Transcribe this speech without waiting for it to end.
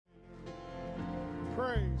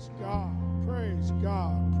Praise God, praise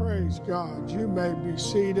God, praise God. You may be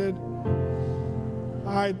seated.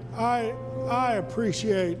 I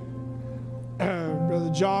appreciate Brother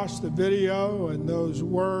Josh, the video and those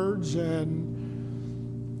words and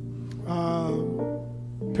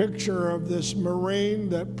picture of this Marine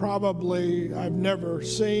that probably I've never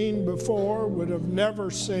seen before, would have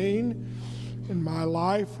never seen in my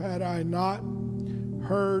life had I not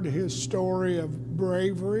heard his story of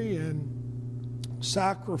bravery and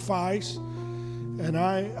sacrifice. And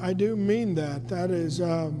I do mean that. That is,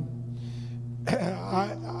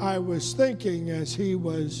 I was thinking as he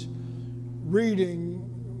was reading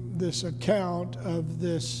this account of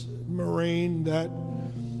this Marine that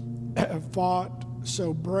fought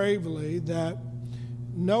so bravely that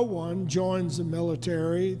no one joins the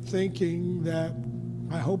military thinking that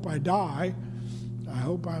I hope I die, I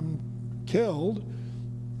hope I'm killed.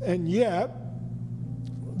 And yet,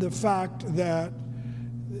 the fact that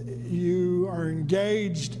you are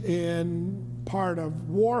engaged in part of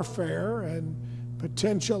warfare and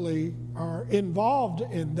potentially are involved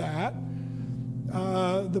in that,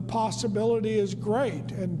 the possibility is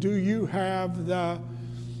great. And do you have the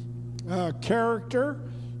character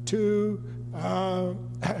to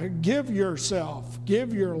give yourself,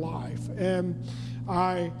 give your life? And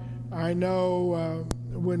I know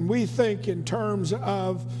when we think in terms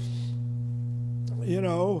of,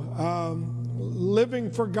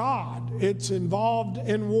 living for God, it's involved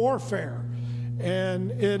in warfare,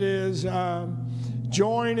 and it is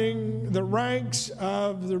joining the ranks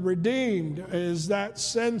of the redeemed, is that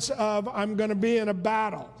sense of I'm going to be in a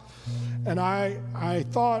battle. And I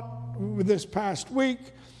thought this past week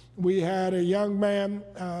we had a young man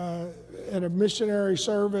in a missionary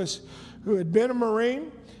service who had been a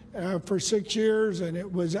Marine for 6 years, and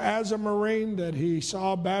it was as a Marine that he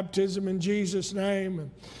saw baptism in Jesus'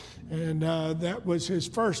 name, and that was his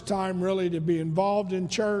first time really to be involved in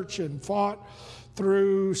church, and fought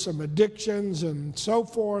through some addictions and so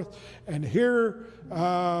forth. And here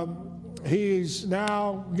he's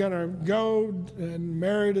now going to go and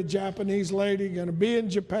marry a Japanese lady, going to be in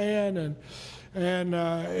Japan, and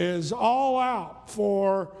is all out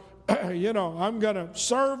for, I'm going to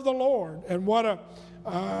serve the Lord. And what a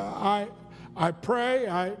I pray.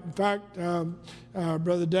 In fact,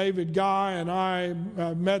 Brother David Guy and I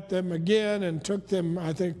met them again and took them,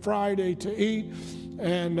 I think, Friday to eat.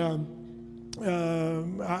 And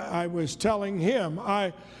I was telling him,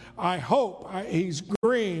 I hope, he's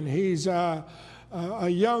green, he's a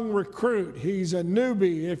young recruit, he's a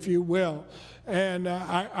newbie, if you will. And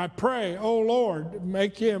I pray, oh Lord,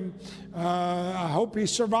 make him, I hope he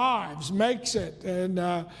survives, makes it, and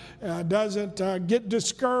doesn't get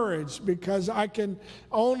discouraged, because I can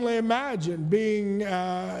only imagine being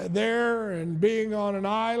there and being on an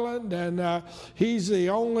island, and he's the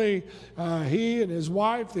only, he and his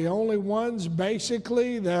wife, the only ones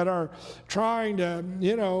basically that are trying to,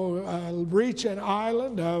 reach an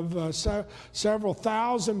island of several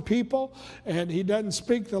thousand people, and he doesn't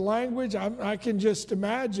speak the language. I can just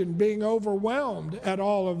imagine being overwhelmed at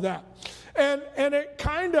all of that. And it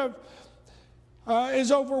kind of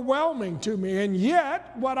is overwhelming to me. And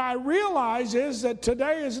yet, what I realize is that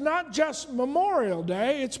today is not just Memorial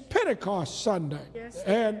Day, it's Pentecost Sunday. Yes,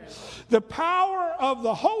 and the power of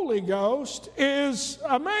the Holy Ghost is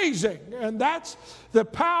amazing. And that's the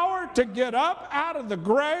power to get up out of the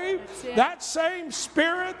grave. That same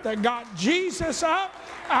Spirit that got Jesus up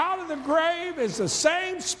out of the grave is the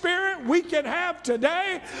same Spirit we can have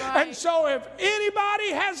today. Right. And so if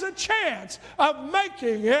anybody has a chance of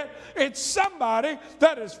making it, it's somebody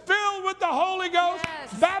that is filled with the Holy Ghost,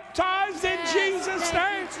 baptized in Jesus'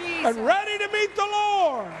 name, and ready to meet the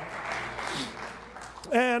Lord.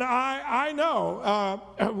 And I know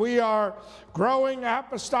we are growing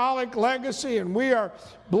apostolic legacy, and we are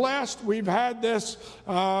blessed. We've had this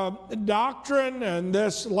doctrine and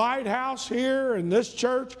this lighthouse here in this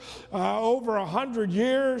church over 100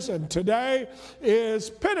 years, and today is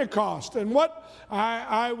Pentecost. And what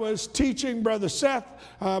I was teaching Brother Seth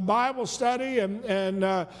Bible study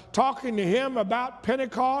and talking to him about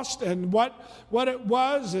Pentecost and what it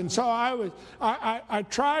was. And so I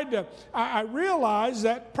tried to, I realized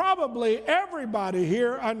that probably everybody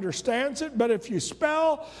here understands it, but if you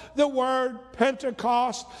spell the word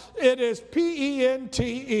Pentecost, it is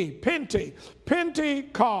P-E-N-T-E, Pente,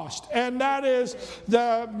 Pentecost. And that is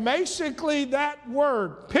basically that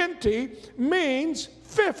word, Pente, means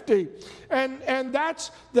 50. And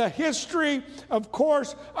that's the history, of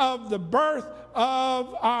course, of the birth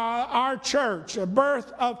of our church, the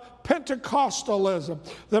birth of Pentecostalism,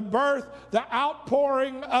 the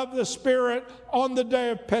outpouring of the Spirit on the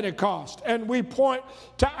day of Pentecost. And we point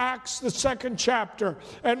to Acts, the 2nd chapter,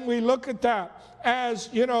 and we look at that as,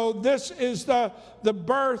 this is the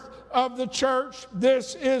birth of the church.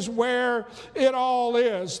 This is where it all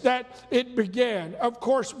is, that it began. Of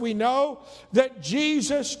course, we know that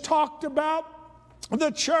Jesus talked about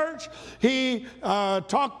the church. He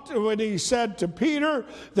talked when he said to Peter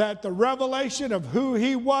that the revelation of who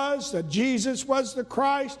he was, that Jesus was the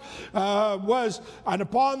Christ, and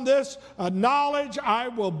upon this knowledge I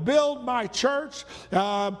will build my church.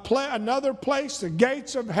 Another place, the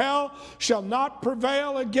gates of hell shall not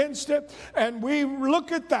prevail against it. And we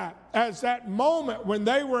look at that as that moment when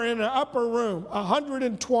they were in an upper room,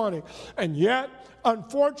 120, and yet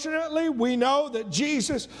unfortunately, we know that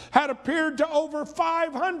Jesus had appeared to over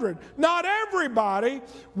 500. Not everybody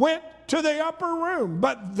went to the upper room,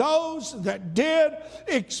 but those that did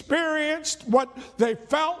experienced what they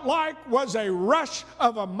felt like was a rush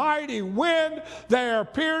of a mighty wind. There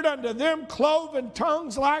appeared unto them cloven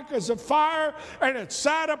tongues like as a fire, and it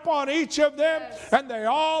sat upon each of them, and they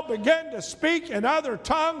all began to speak in other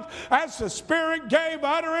tongues as the Spirit gave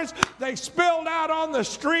utterance. They spilled out on the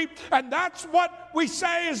street, and that's what we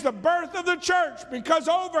say is the birth of the church, because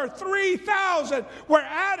over 3,000 were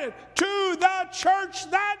added to the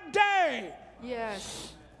church that day.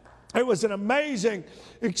 Yes. It was an amazing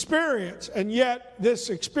experience, and yet this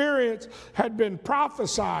experience had been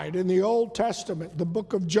prophesied in the Old Testament. The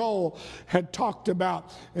book of Joel had talked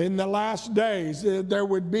about in the last days there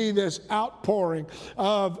would be this outpouring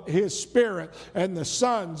of his Spirit, and the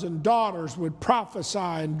sons and daughters would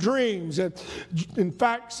prophesy in dreams. And in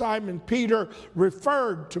fact, Simon Peter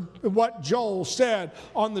referred to what Joel said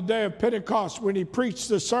on the day of Pentecost when he preached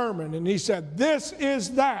the sermon, and he said, "This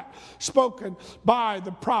is that spoken by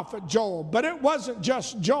the prophet Joel." But it wasn't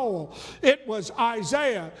just Joel. It was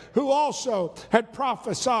Isaiah who also had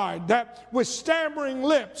prophesied that with stammering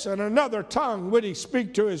lips and another tongue would he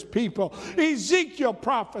speak to his people. Ezekiel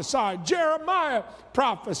prophesied. Jeremiah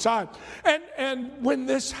prophesied. And when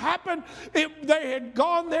this happened, they had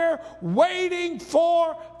gone there waiting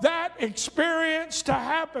for that experience to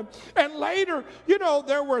happen. And later,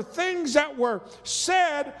 there were things that were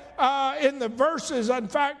said in the verses. In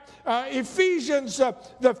fact, Ephesians,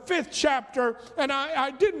 the 5th chapter, and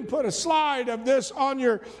I didn't put a slide of this on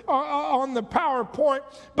the PowerPoint,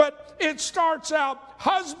 but it starts out,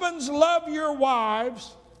 "Husbands, love your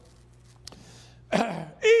wives,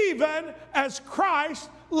 even as Christ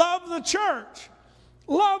loved the church."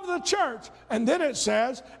 Love the church. And then it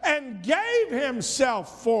says, "and gave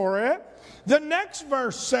himself for it." The next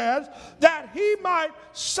verse says, "that he might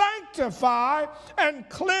sanctify and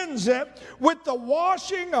cleanse it with the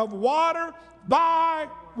washing of water by"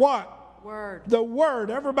 what? Word. The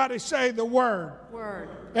Word. Everybody say the Word. Word.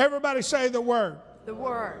 Everybody say the Word. The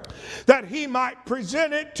Word. "That he might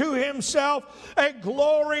present it to himself a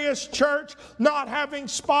glorious church, not having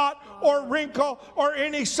spot or wrinkle or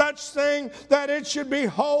any such thing, that it should be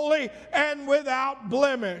holy and without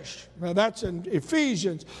blemish." Now that's in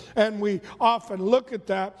Ephesians, and we often look at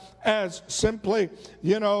that as simply,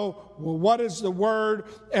 well, what is the Word?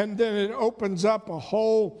 And then it opens up a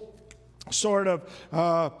whole sort of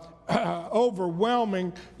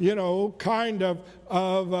overwhelming, kind of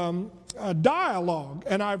a dialogue.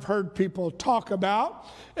 And I've heard people talk about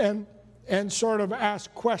and sort of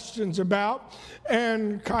ask questions about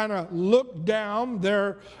and kind of look down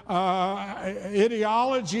their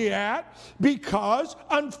ideology at, because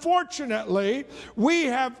unfortunately we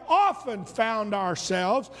have often found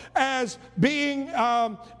ourselves as being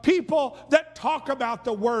people that talk about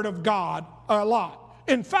the Word of God a lot.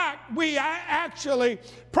 In fact, we actually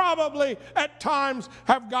probably at times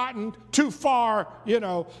have gotten too far,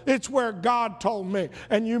 it's where God told me.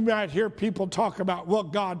 And you might hear people talk about, well,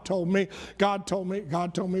 God told me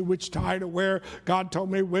which tie to wear, God told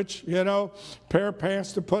me which, pair of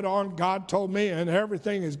pants to put on, God told me, and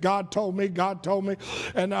everything is God told me.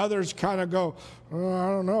 And others kind of go, oh, I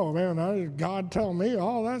don't know, man, God told me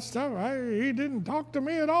all that stuff. He didn't talk to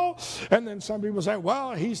me at all. And then some people say,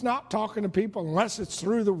 well, he's not talking to people unless it's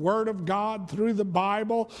through the Word of God, through the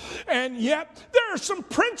Bible. And yet there are some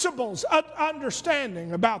principles of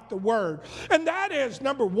understanding about the Word. And that is,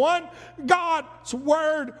 number one, God's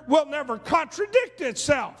Word will never contradict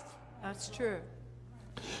itself. That's true.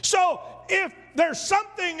 So if there's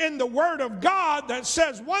something in the Word of God that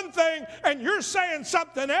says one thing and you're saying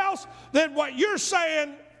something else, then what you're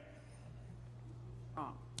saying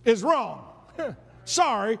is wrong.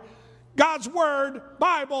 Sorry. God's Word,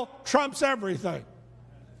 Bible, trumps everything.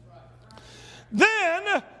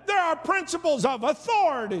 Then there are principles of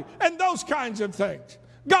authority and those kinds of things.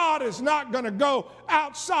 God is not going to go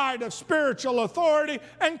outside of spiritual authority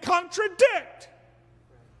and contradict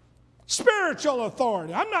spiritual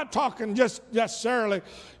authority. I'm not talking just necessarily,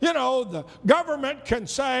 the government can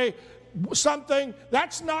say something.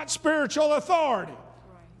 That's not spiritual authority.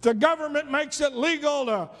 The government makes it legal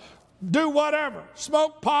to do whatever,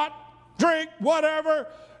 smoke pot, drink, whatever.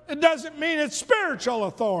 It doesn't mean it's spiritual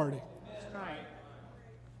authority.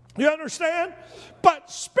 You understand?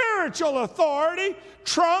 But spiritual authority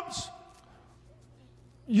trumps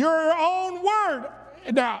your own word.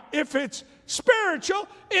 Now, if it's spiritual,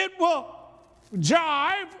 it will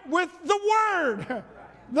jive with the Word,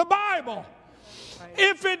 the Bible.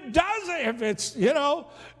 If it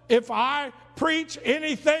doesn't, if I preach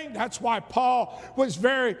anything, that's why Paul was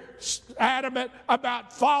very adamant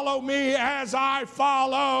about follow me as I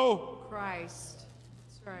follow Christ.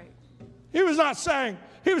 That's right. He was saying,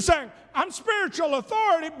 I'm spiritual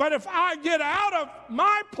authority, but if I get out of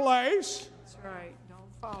my place, that's right. Don't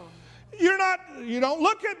follow me. You don't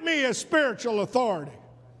look at me as spiritual authority.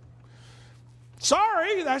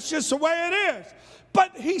 Sorry, that's just the way it is.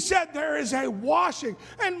 But he said there is a washing,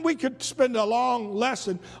 and we could spend a long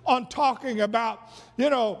lesson on talking about,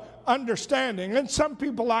 understanding. And some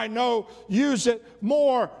people I know use it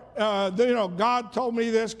more. God told me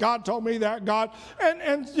this, God told me that, God.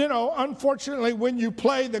 And unfortunately, when you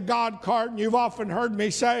play the God card, and you've often heard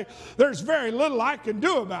me say, there's very little I can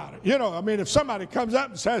do about it. If somebody comes up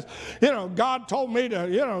and says, God told me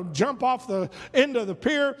to, jump off the end of the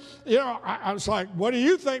pier, I was like, what do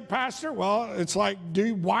you think, Pastor? Well, it's like,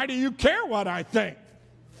 why do you care what I think?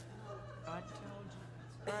 God told you.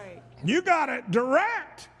 That's right. You got it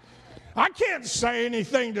direct. I can't say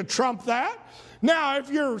anything to trump that. Now, if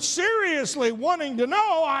you're seriously wanting to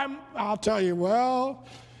know, I'll tell you, well,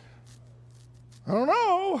 I don't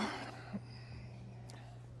know.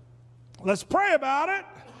 Let's pray about it.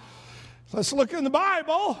 Let's look in the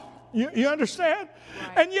Bible. You understand?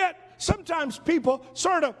 Right. And yet, sometimes people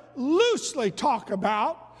sort of loosely talk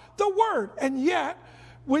about the Word. And yet,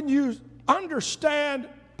 when you understand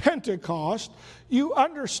Pentecost, you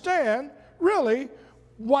understand really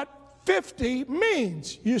what 50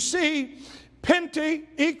 means. You see, Pente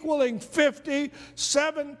equaling 50,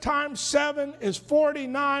 7 times 7 is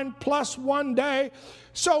 49 plus 1 day.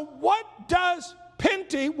 So what does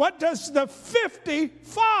the 50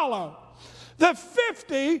 follow? The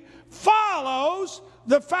 50 follows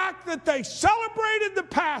the fact that they celebrated the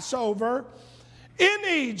Passover in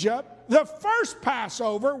Egypt, the first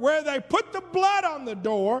Passover, where they put the blood on the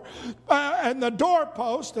door and the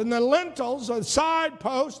doorpost and the lintels, the side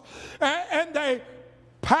post, and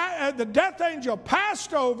the death angel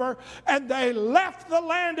passed over, and they left the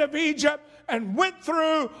land of Egypt and went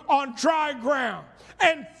through on dry ground.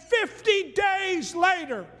 And 50 days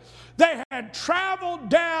later, they had traveled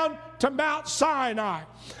down to Mount Sinai,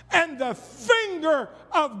 and the finger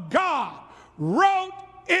of God wrote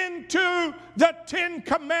into the 10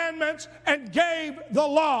 Commandments and gave the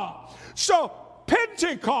law. So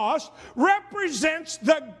Pentecost represents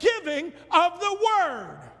the giving of the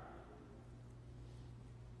Word.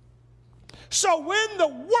 So when the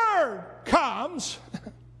Word comes,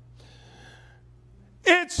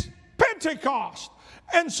 it's Pentecost.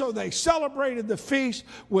 And so they celebrated the feast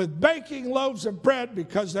with baking loaves of bread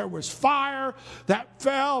because there was fire that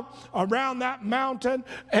fell around that mountain,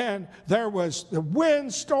 and there was the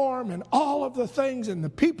windstorm and all of the things, and the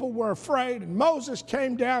people were afraid, and Moses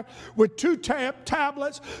came down with 2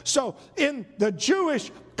 tablets. So in the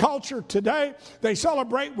Jewish culture today, they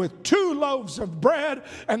celebrate with 2 loaves of bread,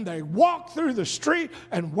 and they walk through the street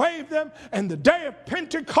and wave them, and the day of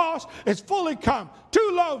Pentecost is fully come.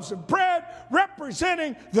 2 loaves of bread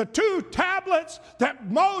representing the 2 tablets that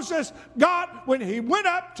Moses got when he went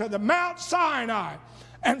up to the Mount Sinai.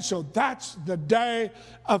 And so that's the day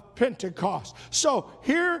of Pentecost. So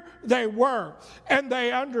here they were, and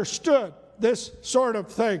they understood this sort of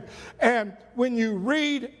thing. And when you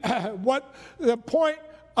read what the point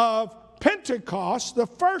of Pentecost, the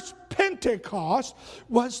first Pentecost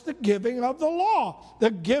was the giving of the law,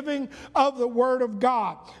 the giving of the Word of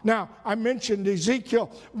God. Now, I mentioned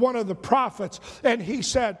Ezekiel, one of the prophets, and he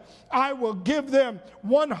said, I will give them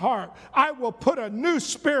one heart. I will put a new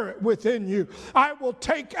spirit within you. I will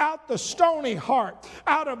take out the stony heart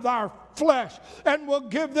out of our flesh, and will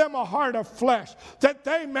give them a heart of flesh, that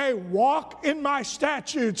they may walk in my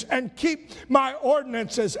statutes and keep my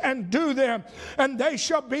ordinances and do them, and they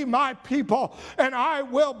shall be my people, and I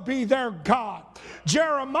will be their God.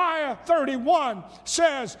 Jeremiah 31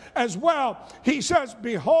 says as well, he says,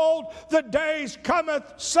 behold, the days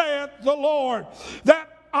cometh, saith the Lord, that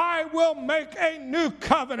I will make a new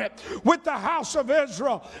covenant with the house of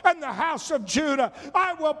Israel and the house of Judah.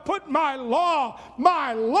 I will put my law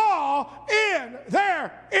in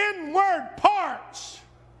their inward parts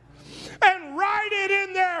and write it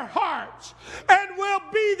in their hearts, and will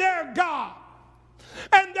be their God,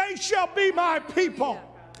 and they shall be my people.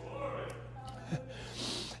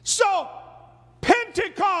 So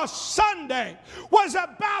Pentecost Sunday was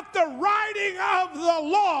about the writing of the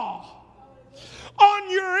law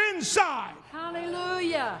on your inside.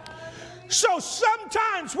 Hallelujah. So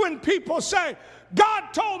sometimes when people say,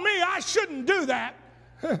 God told me I shouldn't do that,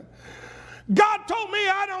 God told me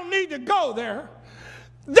I don't need to go there,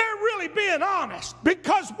 they're really being honest,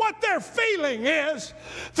 because what they're feeling is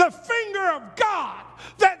the finger of God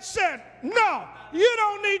that said, no, you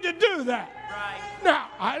don't need to do that. Right. Now,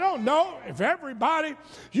 I don't know if everybody,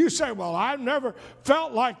 you say, well, I've never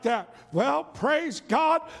felt like that. Well, praise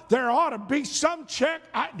God, there ought to be some check.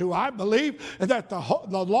 Do I believe that the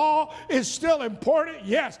law is still important?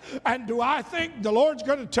 Yes. And do I think the Lord's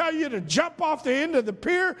going to tell you to jump off the end of the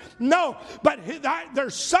pier? No. But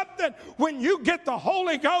there's something, when you get the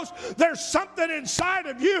Holy Ghost, there's something inside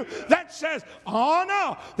of you that says, oh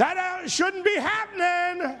no, that shouldn't be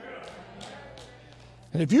happening.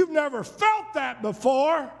 And if you've never felt that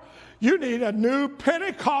before, you need a new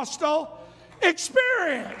Pentecostal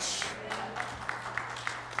experience.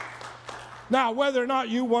 Now, whether or not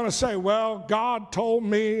you want to say, well, God told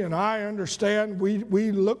me, and I understand,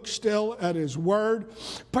 we look still at His Word.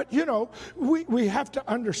 But, you know, we have to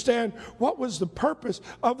understand what was the purpose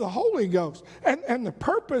of the Holy Ghost. And the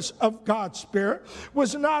purpose of God's Spirit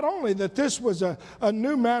was not only that this was a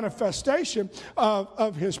new manifestation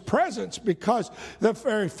of His presence, because the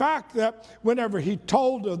very fact that whenever He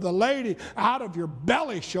told the lady, out of your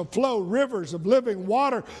belly shall flow rivers of living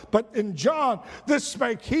water. But in John, this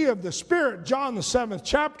spake He of the Spirit, John the 7th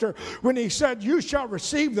chapter, when He said, you shall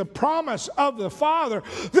receive the promise of the Father.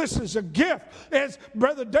 This is a gift. As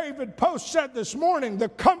Brother David Post said this morning, the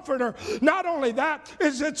Comforter, not only that,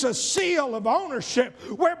 is it's a seal of ownership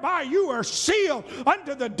whereby you are sealed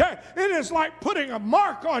unto the day. It is like putting a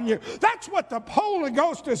mark on you. That's what the Holy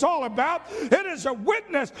Ghost is all about. It is a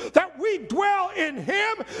witness that we dwell in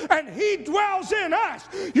Him and He dwells in us.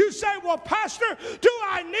 You say, well, Pastor, do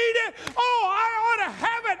I need it? Oh, I ought to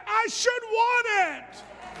have it. I should want it.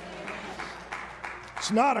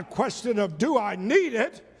 It's not a question of do I need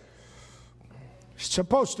it. It's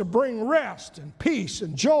supposed to bring rest and peace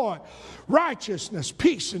and joy, righteousness,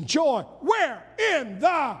 peace and joy. Where? In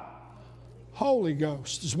the Holy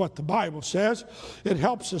Ghost is what the Bible says. It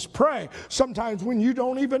helps us pray. Sometimes when you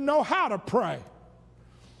don't even know how to pray,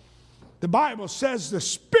 the Bible says the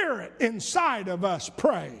Spirit inside of us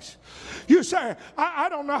prays. You say, I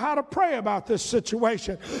don't know how to pray about this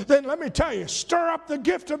situation. Then let me tell you, stir up the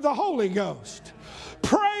gift of the Holy Ghost.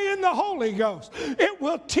 Pray in the Holy Ghost. It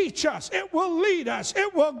will teach us. It will lead us.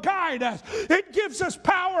 It will guide us. It gives us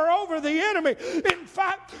power over the enemy. In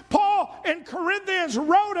fact, Paul in Corinthians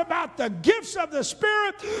wrote about the gifts of the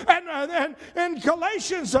Spirit, and in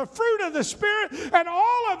Galatians, the fruit of the Spirit, and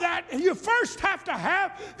all of that. You first have to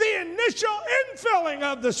have the initial infilling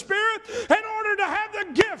of the Spirit in order to have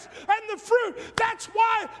the gifts and the fruit. That's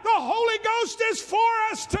why the Holy Ghost is for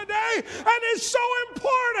us today and is so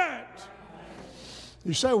important.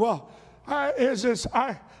 You say, well,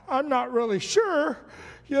 I'm not really sure,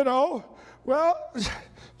 you know. Well,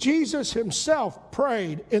 Jesus Himself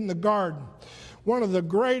prayed in the garden, one of the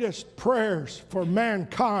greatest prayers for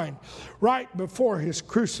mankind right before His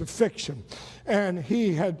crucifixion. And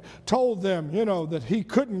He had told them, you know, that He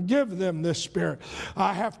couldn't give them this Spirit.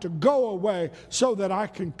 I have to go away so that I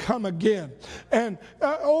can come again. And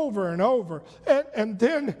over and over. And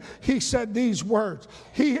then He said these words.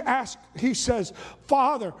 He says,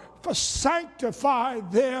 Father, sanctify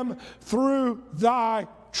them through Thy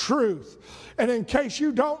truth. And in case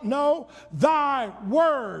you don't know, Thy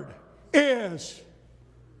word is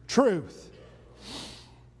truth.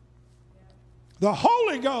 The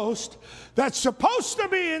Holy Ghost that's supposed to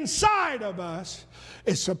be inside of us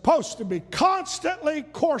is supposed to be constantly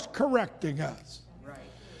course correcting us. Right.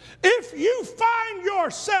 If you find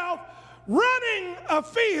yourself running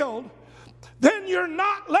afield, then you're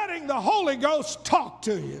not letting the Holy Ghost talk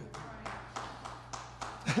to you.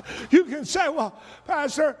 You can say, well,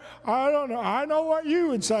 Pastor, I don't know. I know what you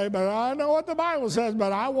would say, but I know what the Bible says,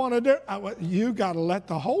 but I want to do. You got to let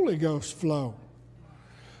the Holy Ghost flow.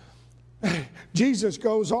 Jesus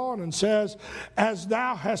goes on and says, as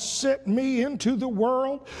thou hast sent me into the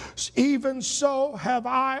world, even so have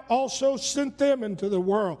I also sent them into the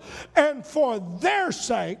world. And for their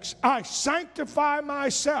sakes I sanctify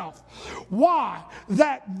myself. Why?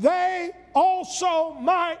 That they also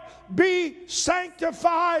might be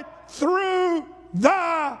sanctified through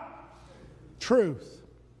the truth.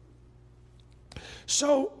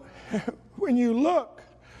 So when you look,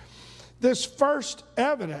 this first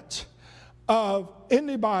evidence of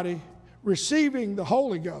anybody receiving the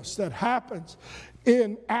Holy Ghost that happens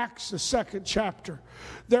in Acts, the 2nd chapter.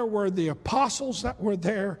 There were the apostles that were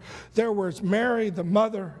there. There was Mary, the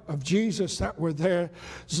mother of Jesus, that was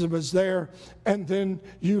there. And then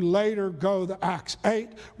you later go to Acts 8,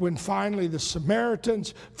 when finally the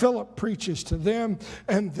Samaritans, Philip preaches to them,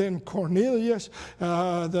 and then Cornelius,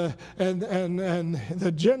 and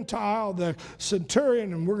the Gentile, the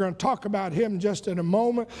centurion, and we're going to talk about him just in a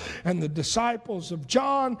moment, and the disciples of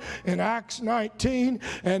John in Acts 19,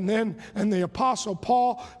 and the apostle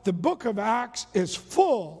Paul. The book of Acts is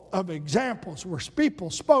full of examples where people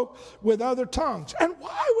spoke with other tongues. And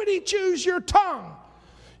why would he choose your tongue?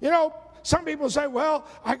 You know, some people say, well,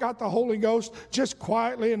 I got the Holy Ghost just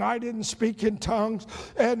quietly and I didn't speak in tongues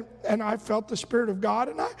and I felt the Spirit of God.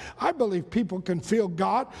 And I believe people can feel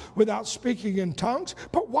God without speaking in tongues.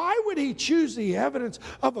 But why would he choose the evidence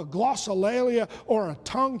of a glossolalia or a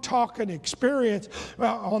tongue-talking experience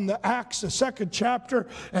on the Acts, the 2nd chapter,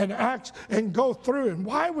 and Acts, and go through? And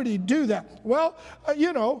why would he do that? Well,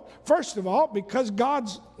 first of all, because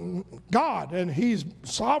God's God and he's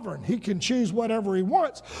sovereign. He can choose whatever he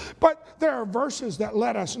wants. But there are verses that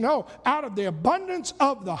let us know, out of the abundance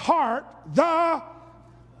of the heart,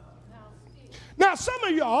 Now, some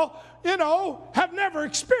of y'all, have never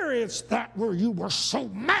experienced that where you were so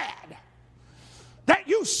mad that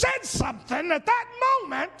you said something at that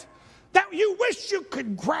moment that you wish you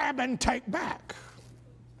could grab and take back.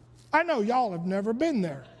 I know y'all have never been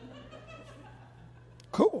there.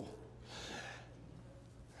 Cool.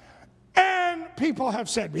 And people have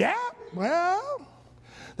said, yeah, well,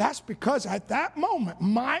 that's because at that moment,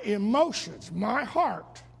 my emotions, my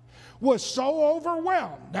heart was so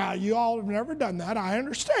overwhelmed. Now, you all have never done that, I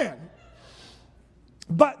understand.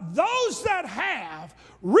 But those that have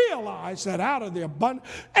realize that out of the abundance.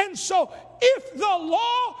 And so if the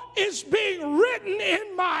law is being written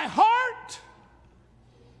in my heart,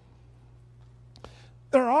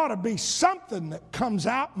 there ought to be something that comes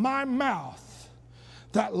out my mouth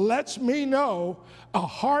that lets me know a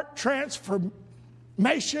heart transformation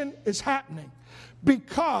is happening.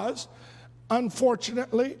 Because,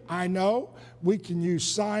 unfortunately, I know we can use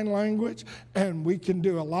sign language and we can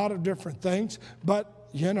do a lot of different things, but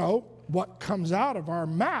what comes out of our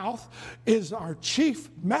mouth is our chief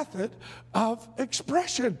method of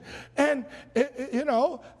expression. And,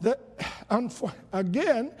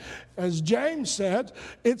 again, as James said,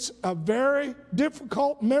 it's a very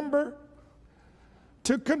difficult member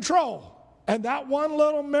to control. And that one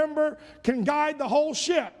little member can guide the whole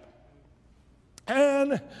ship.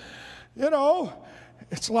 And,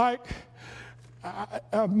 it's like,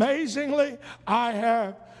 amazingly, I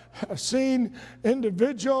have seen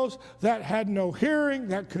individuals that had no hearing,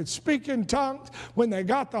 that could speak in tongues when they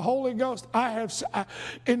got the Holy Ghost.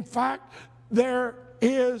 In fact, there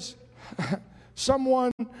is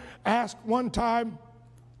someone asked one time,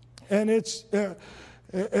 and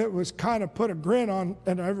it was kind of put a grin on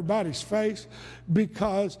everybody's face,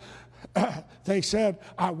 because they said,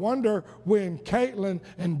 I wonder when Caitlin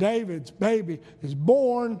and David's baby is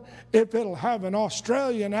born, if it'll have an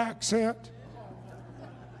Australian accent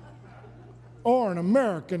or an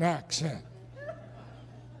American accent.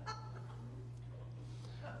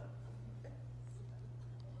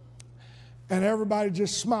 And everybody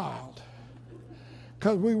just smiled,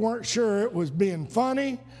 because we weren't sure it was being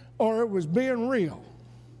funny or it was being real.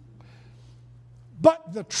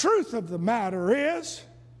 But the truth of the matter is,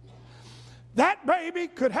 that baby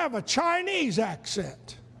could have a Chinese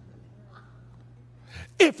accent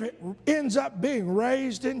if it ends up being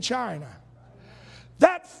raised in China.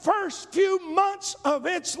 That first few months of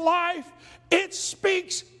its life, it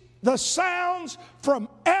speaks the sounds from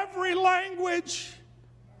every language.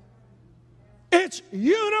 It's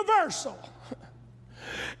universal.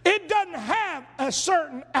 It doesn't have a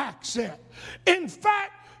certain accent. In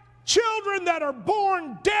fact, children that are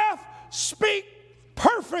born deaf speak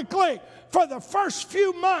perfectly for the first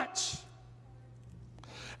few months.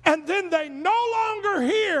 And then they no longer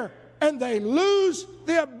hear and they lose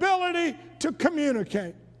the ability to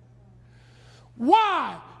communicate.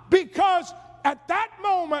 Why? Because at that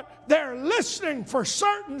moment, they're listening for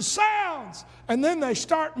certain sounds, and then they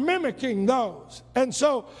start mimicking those. And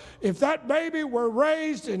so if that baby were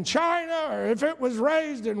raised in China, or if it was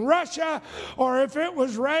raised in Russia, or if it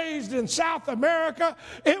was raised in South America,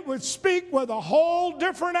 it would speak with a whole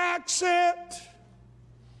different accent.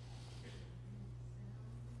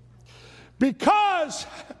 Because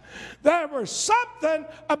there was something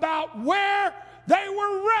about where they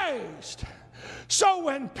were raised. So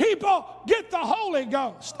when people get the Holy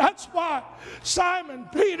Ghost, that's why Simon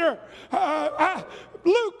Peter,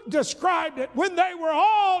 Luke described it, when they were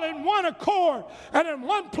all in one accord and in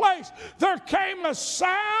one place, there came a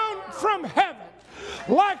sound from heaven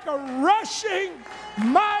like a rushing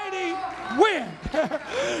mighty wind.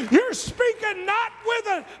 You're speaking not with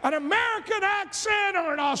an American accent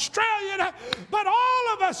or an Australian, but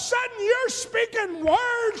all of a sudden you're speaking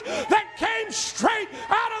words that came straight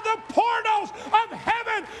out of the portals of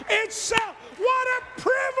heaven itself. What a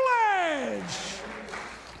privilege!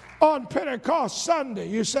 On Pentecost Sunday,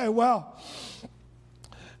 you say, well,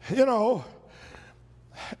 you know,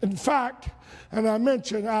 in fact, and I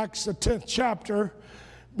mentioned Acts the 10th chapter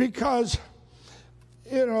because,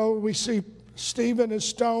 you know, we see Stephen is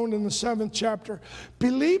stoned in the 7th chapter.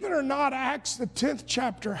 Believe it or not, Acts the 10th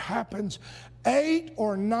chapter happens 8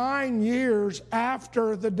 or 9 years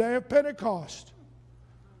after the day of Pentecost.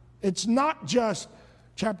 It's not just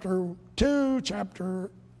chapter 2,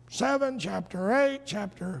 chapter 7, chapter 8,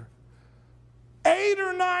 chapter 8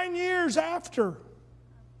 or 9 years after.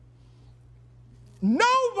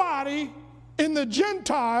 Nobody in the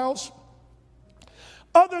Gentiles,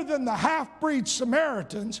 other than the half-breed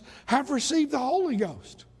Samaritans, have received the Holy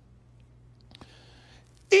Ghost.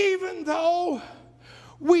 Even though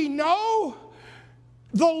we know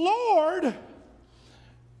the Lord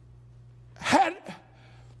had,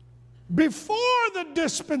 before the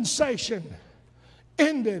dispensation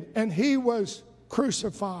ended and he was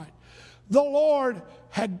crucified, the Lord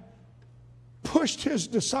had pushed his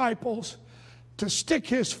disciples to stick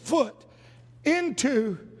his foot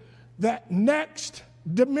into that next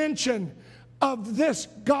dimension of this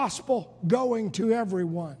gospel going to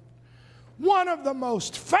everyone. One of the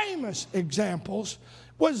most famous examples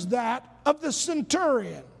was that of the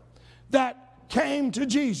centurion that came to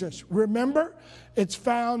Jesus. Remember, it's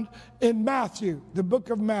found in Matthew, the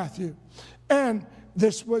book of Matthew. And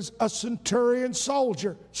this was a centurion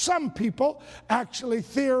soldier. Some people actually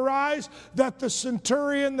theorize that the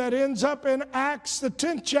centurion that ends up in Acts, the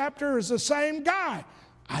 10th chapter, is the same guy.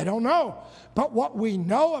 I don't know. But what we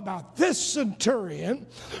know about this centurion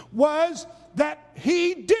was that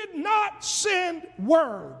he did not send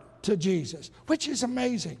word to Jesus, which is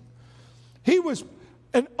amazing. He was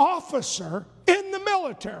an officer in the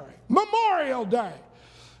military, Memorial Day.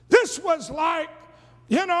 This was like,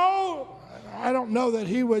 you know, I don't know that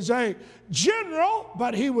he was a general,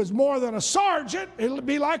 but he was more than a sergeant. It would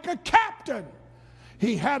be like a captain.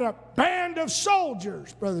 He had a band of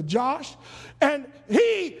soldiers, Brother Josh. And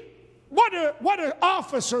what do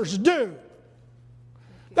officers do?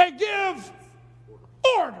 They give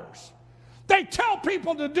orders. They tell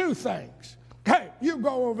people to do things. Hey, you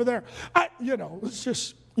go over there. It's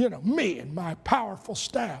just, me and my powerful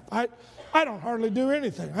staff. I don't hardly do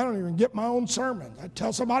anything. I don't even get my own sermons. I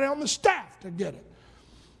tell somebody on the staff to get it.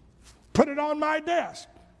 Put it on my desk.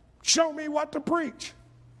 Show me what to preach.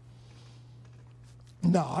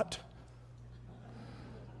 Not.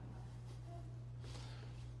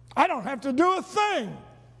 I don't have to do a thing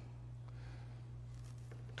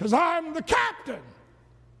because I'm the captain.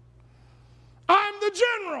 I'm the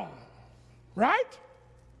general, right?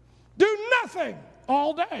 Do nothing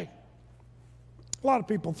all day. A lot of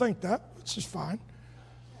people think that, which is fine.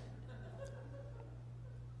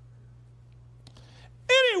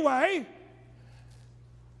 Anyway,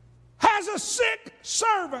 has a sick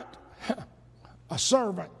servant. A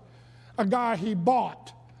servant, a guy he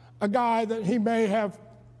bought, a guy that he may have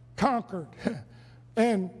conquered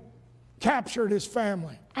and captured his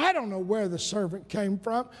family. I don't know where the servant came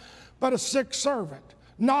from, but a sick servant,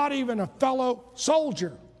 not even a fellow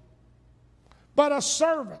soldier, but a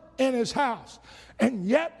servant in his house. And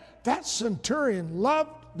yet that centurion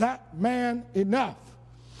loved that man enough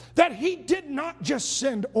that he did not just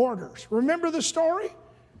send orders. Remember the story?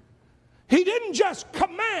 He didn't just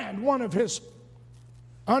command one of his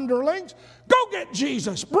underlings, go get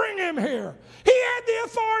Jesus, bring him here. He had the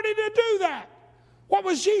authority to do that. What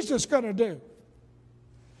was Jesus going to do?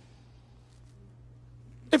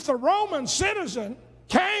 If the Roman citizen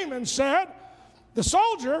came and said, the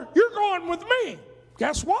soldier, you're going with me,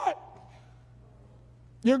 guess what?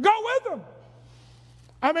 You go with them.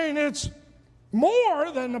 I mean, it's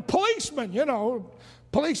more than a policeman. You know,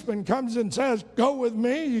 policeman comes and says, go with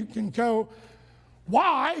me. You can go.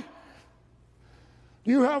 Why?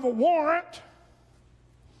 You have a warrant.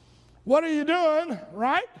 What are you doing,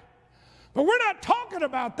 right? But we're not talking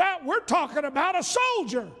about that. We're talking about a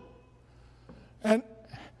soldier. And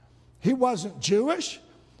he wasn't Jewish.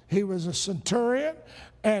 He was a centurion.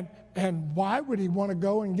 And why would he want to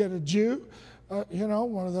go and get a Jew? You know,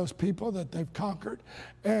 one of those people that they've conquered.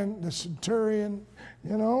 And the centurion,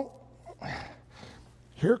 you know,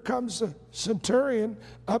 here comes the centurion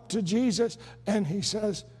up to Jesus, and he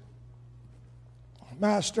says,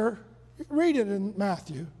 Master, read it in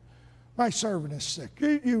Matthew. My servant is sick.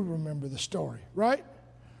 You remember the story, right?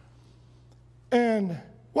 And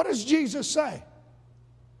what does Jesus say?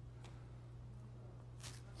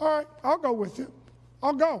 All right, I'll go with you.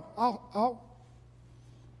 I'll go. I'll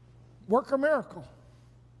work a miracle.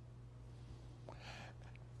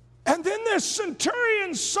 And then this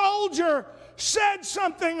centurion soldier said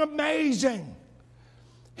something amazing.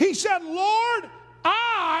 He said, Lord,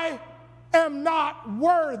 I am not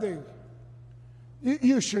worthy.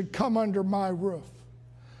 You should come under my roof.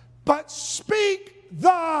 But speak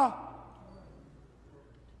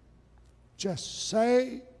just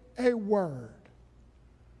say a word.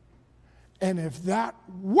 And if that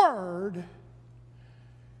word,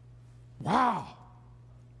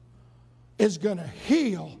 is going to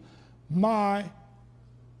heal my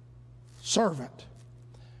servant.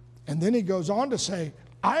 And then he goes on to say,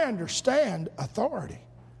 I understand authority.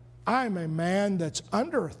 I'm a man that's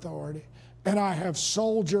under authority, and I have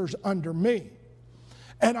soldiers under me.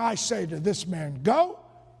 And I say to this man, go,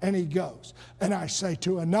 and he goes. And I say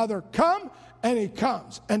to another, come, and he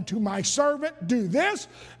comes. And to my servant, do this,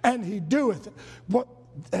 and he doeth it. But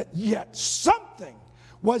yet something,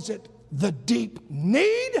 was it the deep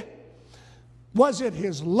need? Was it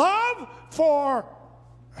his love for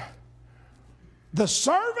the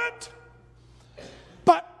servant?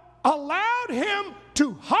 But allowed him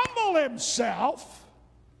to humble himself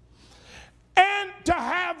and to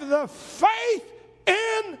have the faith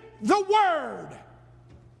in the Word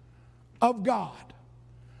of God.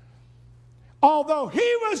 Although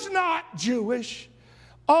he was not Jewish,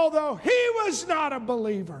 although he was not a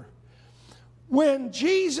believer, when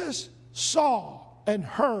Jesus saw and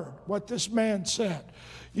heard what this man said,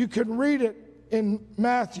 you can read it in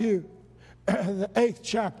Matthew, the 8th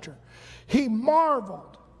chapter. He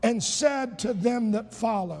marveled and said to them that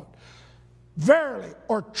followed, verily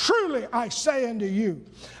or truly I say unto you,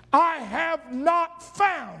 I have not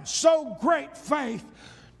found so great faith,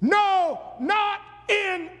 no, not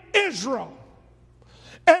in Israel.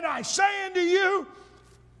 And I say unto you,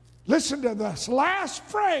 listen to this last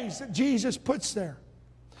phrase that Jesus puts there.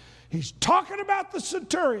 He's talking about the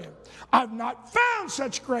centurion. I've not found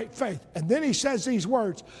such great faith. And then he says these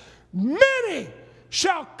words, many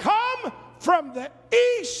shall come from the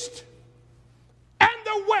east and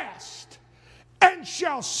the west and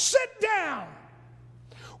shall sit down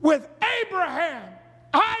with Abraham,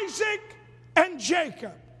 Isaac, and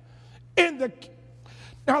Jacob in the...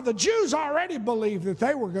 Now, the Jews already believed that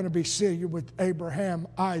they were going to be seated with Abraham,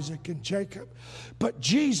 Isaac, and Jacob. But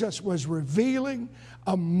Jesus was revealing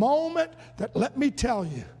a moment that, let me tell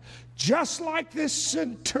you, just like this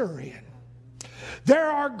centurion,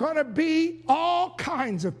 there are going to be all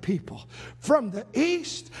kinds of people from the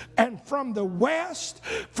east and from the west,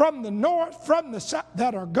 from the north, from the south,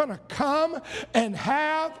 that are going to come and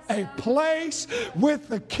have a place with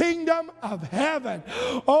the kingdom of heaven.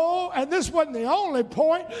 Oh, and this wasn't the only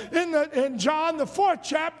point. In John, the 4th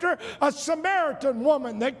chapter, a Samaritan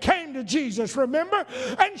woman that came to Jesus, remember?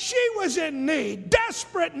 And she was in need,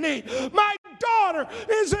 desperate need. My daughter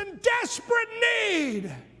is in desperate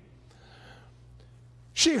need.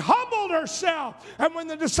 She humbled herself, and when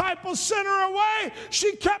the disciples sent her away,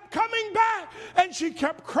 she kept coming back, and she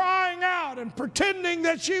kept crying out and pretending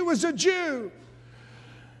that she was a Jew.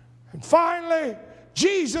 And finally,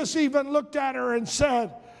 Jesus even looked at her and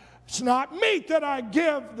said, it's not meet that I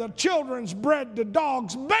give the children's bread to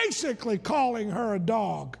dogs, basically calling her a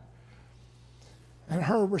dog. And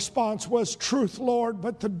her response was, truth, Lord,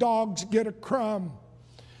 but the dogs get a crumb.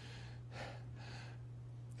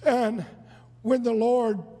 And when the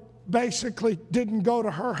Lord basically didn't go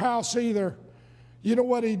to her house either, you know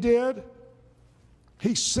what he did?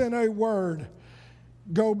 He sent a word.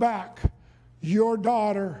 Go back. Your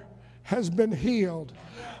daughter has been healed.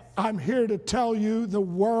 I'm here to tell you the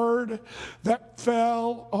word that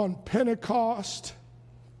fell on Pentecost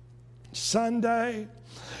Sunday,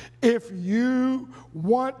 if you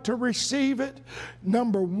want to receive it,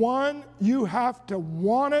 number one, you have to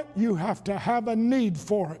want it. You have to have a need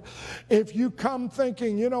for it. If you come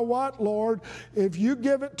thinking, you know what, Lord, if you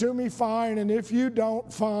give it to me, fine, and if you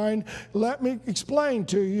don't, fine, let me explain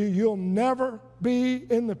to you, you'll never be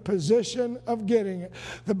in the position of getting it.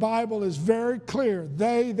 The Bible is very clear.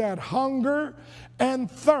 They that hunger and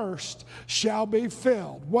thirst shall be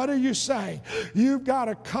filled. What are you saying? You've got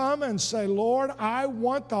to come and say, Lord, I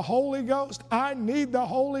want the Holy Ghost. I need the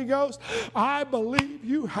Holy Ghost. I believe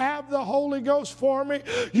you have the Holy Ghost for me.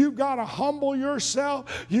 You've got to humble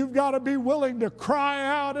yourself. You've got to be willing to cry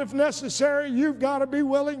out if necessary. You've got to be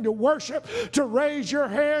willing to worship, to raise your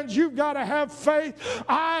hands. You've got to have faith.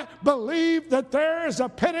 I believe that there is a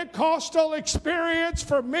Pentecostal experience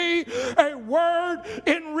for me, a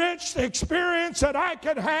word-enriched experience that I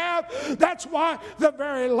could have. That's why the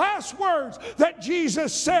very last words that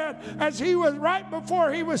Jesus said as he was right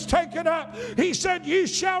before he was taken up, he said, you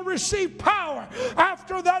shall receive power.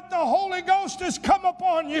 After that, the Holy Ghost has come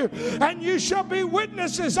upon you, and you shall be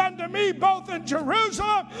witnesses unto me both in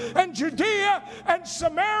Jerusalem and Judea and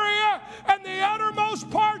Samaria and the uttermost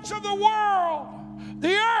parts of the world,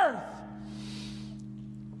 the earth.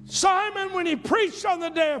 Simon, when he preached on the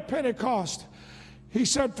day of Pentecost, he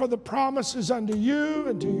said, for the promises unto you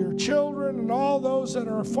and to your children and all those that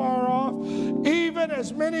are far off, even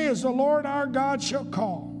as many as the Lord our God shall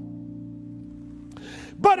call.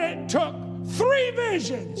 But it took 3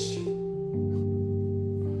 visions,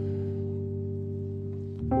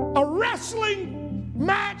 a wrestling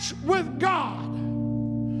match with God,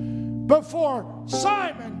 before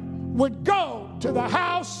Simon would go to the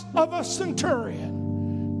house of a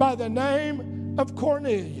centurion by the name of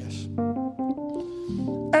Cornelius.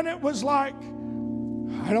 And it was like,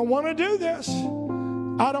 I don't want to do this.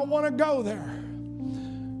 I don't want to go there.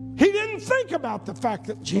 He didn't think about the fact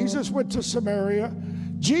that Jesus went to Samaria.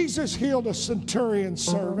 Jesus healed a centurion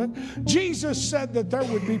servant. Jesus said that there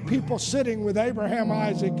would be people sitting with Abraham,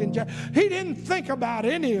 Isaac, and Jacob. He didn't think about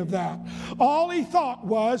any of that. All he thought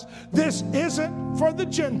was, this isn't for the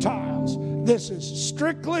Gentiles. This is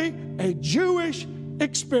strictly a Jewish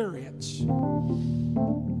experience.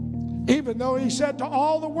 Even though he said to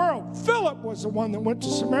all the world, Philip was the one that went to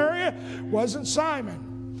Samaria, wasn't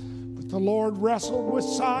Simon. But the Lord wrestled with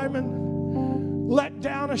Simon, let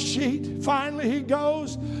down a sheet. Finally he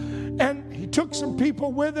goes, and he took some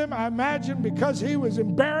people with him, I imagine because he was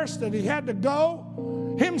embarrassed that he had to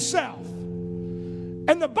go himself.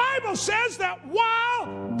 And the Bible says that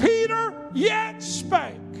while Peter yet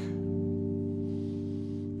spake,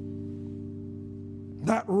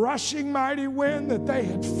 that rushing mighty wind that they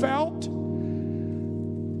had felt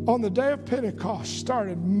on the day of Pentecost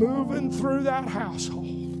started moving through that household.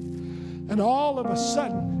 And all of a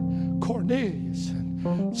sudden, Cornelius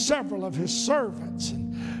and several of his servants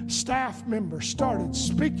and staff members started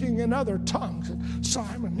speaking in other tongues. And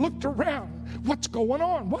Simon looked around. What's going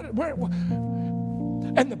on? What?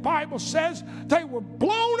 And the Bible says they were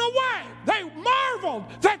blown away. They marveled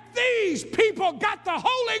that these people got the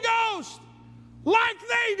Holy Ghost like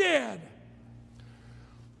they did.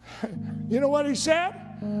 You know what he said?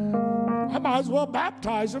 I might as well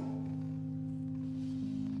baptize them.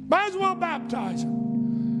 Might as well baptize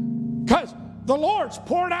them. Because the Lord's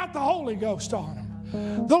poured out the Holy Ghost on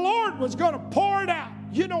them. The Lord was going to pour it out.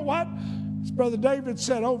 You know what? As Brother David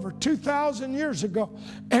said over 2,000 years ago.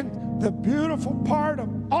 And the beautiful part of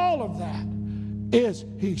all of that is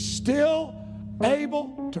he's still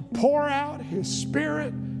able to pour out his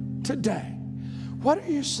Spirit today. What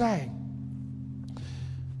are you saying?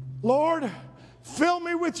 Lord, fill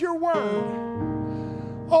me with your word.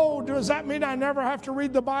 Oh, does that mean I never have to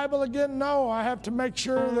read the Bible again? No, I have to make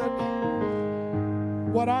sure that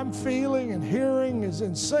what I'm feeling and hearing is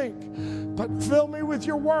in sync. But fill me with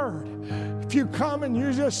your word. If you come and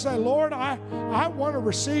you just say, Lord, I want to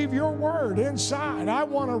receive your word inside. I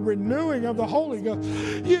want a renewing of the Holy Ghost.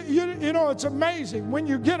 You know, it's amazing. When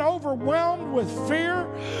you get overwhelmed with fear,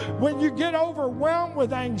 when you get overwhelmed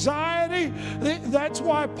with anxiety, that's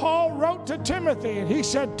why Paul wrote to Timothy. And he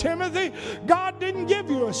said, Timothy, God didn't give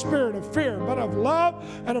you a spirit of fear, but of love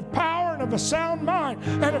and of power and of a sound mind.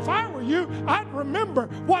 And if I were you, I'd remember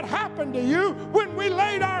what happened to you when we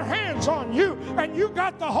laid our hands on you and you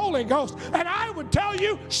got the Holy Ghost. And I would tell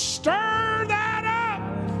you, stir that up.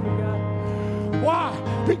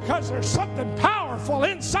 Why? Because there's something powerful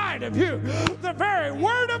inside of you. The very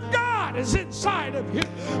Word of God is inside of you.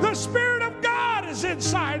 The Spirit of God is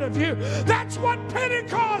inside of you. That's what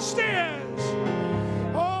Pentecost is.